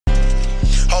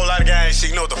gang shit,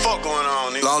 you know what the fuck going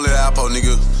on, nigga. Long live Alpo,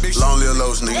 nigga. Long live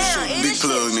Los, nigga. Yeah, Big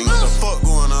plug, nigga. What the fuck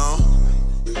going on?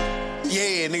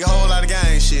 Yeah, nigga, whole lot of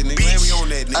gang shit, nigga. Man, we on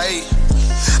that, nigga. Ayy.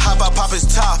 Hop out, pop his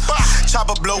top.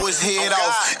 Chopper blow his head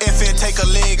off. FN take a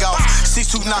leg off.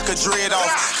 6'2" knock a dread off.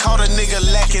 Caught a nigga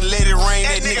lacking, let it rain,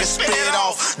 that nigga sped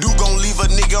off. Dude gon' leave a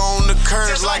nigga on the curb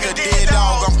like a dead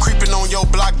dog. I'm creeping on your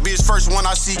block, bitch. First one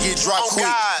I see get dropped quick.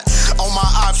 On my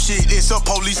op shit, it's up,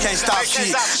 police can't stop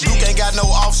shit. Duke ain't got no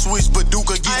off switch, but Duke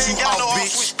will get you off,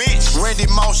 bitch. Randy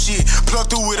Moss shit, plug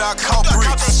through without cop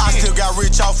bricks. I still got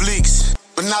rich off licks.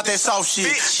 But not that soft shit.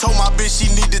 Told my bitch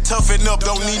she need to toughen up,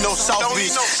 don't need no soft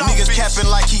bitch. Niggas capping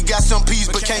like he got some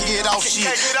peas, but can't get off shit.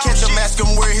 Catch him, ask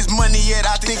him where his money at,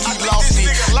 I think he lost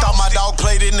it. Thought my dog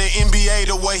played in the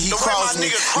NBA the way he crossed me.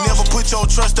 Never put your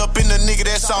trust up in the nigga,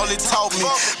 that's all it taught me.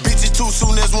 Bitches too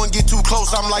soon as one get too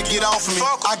close, I'm like, get off me.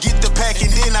 I get the pack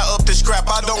and then I up the scrap,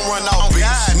 I don't run off,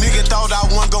 bitch. Nigga thought I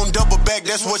wasn't gon' double back,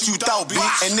 that's what you thought, bitch.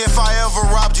 And if I ever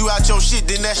robbed you out your shit,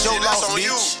 then that's your loss,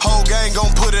 bitch. Whole gang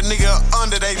gon' put a nigga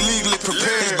under, they legally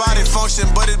prepared. His body function,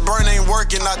 but his brain ain't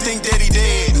working. I think that he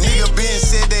dead. Nigga Ben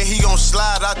said that he gon'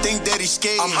 slide. I think that he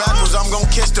scared. I'm backwards. I'm gon'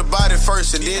 catch the body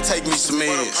first and then take me some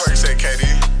meds. What say, KD?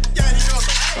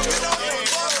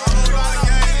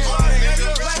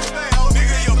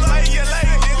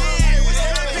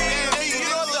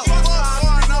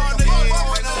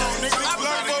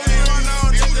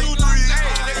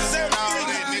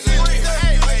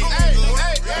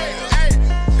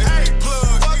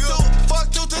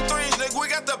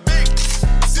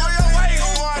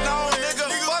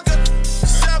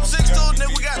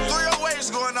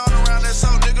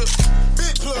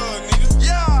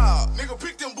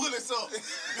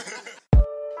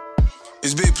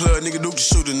 It's Big Plug, nigga. Duke the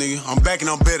shooter, nigga. I'm back and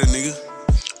I'm better, nigga.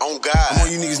 On God. I'm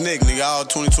on you niggas' neck, nigga. All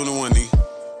 2021, nigga.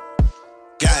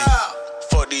 Gang.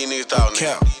 Fuck these niggas thought,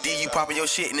 nigga. D, you poppin' your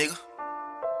shit, nigga.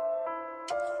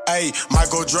 Ayy,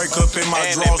 Michael Drake up in my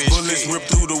drawers, bullets rip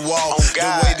through the wall. The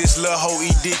way this little hoe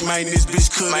eat dick, man, this bitch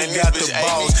could've got the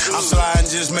balls. I'm sliding,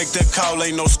 just make the call,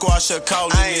 ain't no squasher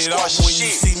calling it off. When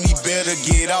you see me, better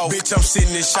get off. Bitch, I'm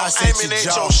sitting in shots at your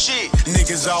jaw.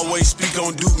 Niggas always speak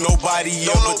on Duke, nobody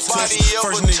ever touch.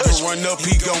 First nigga run up,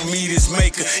 he gon' meet his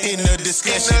maker in the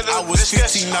discussion. I was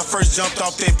 15, I first jumped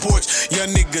off that porch. Young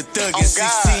nigga thuggin',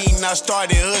 16, I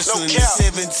started hustling. At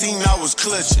 17, I was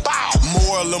clutching.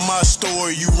 Moral of my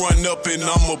story, you run up and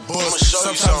I'm a bust.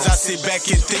 Sometimes I sit back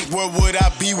and think, where would I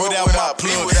be without my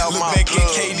plug? Look back at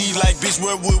KD like, bitch,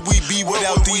 where would we be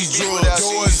without these drugs?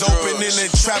 Doors open in the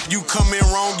trap, you coming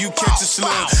wrong, you catch a slug.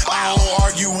 I don't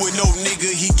argue with no nigga,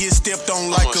 he get stepped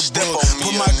on like a bug.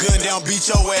 Put my gun down, beat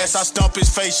your ass, I stomp his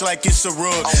face like it's a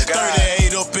rug.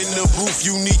 38 up in the booth,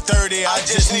 you need 30, I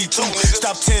just need 2.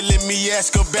 Stop telling me,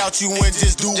 ask about you and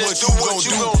just do what you gon'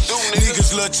 do.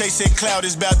 Niggas love chasing cloud,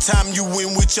 it's about time you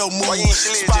win with your move.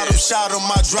 Spot him, shot him,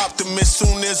 I dropped him as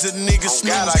soon as a nigga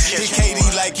snooze. Hit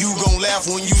KD like you gon' laugh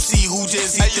when you see who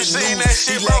just hit the news.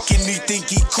 He lacking, he think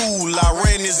he cool, I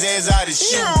ran his ass out his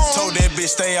shoes. Told that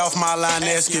bitch stay off my line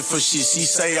asking for shit, she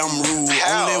say I'm rude.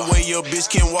 Only way your bitch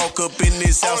can walk up in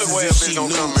this house is if she knew.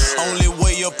 Only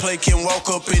way your play can walk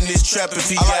up in this trap if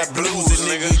he got blues. And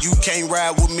nigga, you can't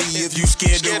ride with me if you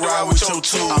scared to ride with your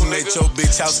tool. I'm at your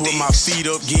bitch house with my feet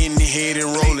up, getting the head and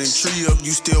rolling tree up.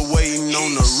 You still waiting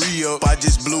on the re-up. I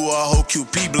just blew a whole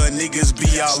QP blunt, niggas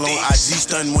be all on IG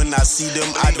stun. When I see them,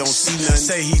 I don't see none.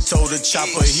 Say he told the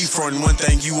chopper he frontin', one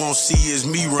thing you won't see is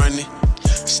me running.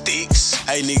 Sticks.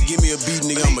 Hey nigga, give me a beat,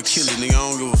 nigga, I'ma kill it, nigga. I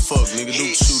don't give a fuck, nigga.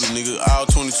 Duke the shooter, nigga. All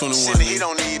 2021, nigga. He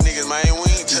don't need niggas, man. We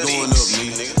ain't It's going up,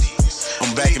 nigga.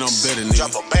 I'm back and I'm better, nigga.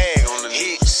 Drop a bag on the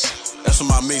hits. That's what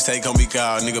my mixtape gonna be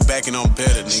called, nigga. Back and I'm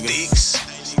better, nigga. Sticks.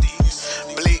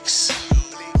 Blicks.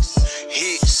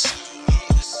 Hits.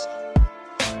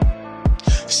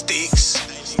 Sticks.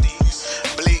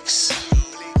 Blicks.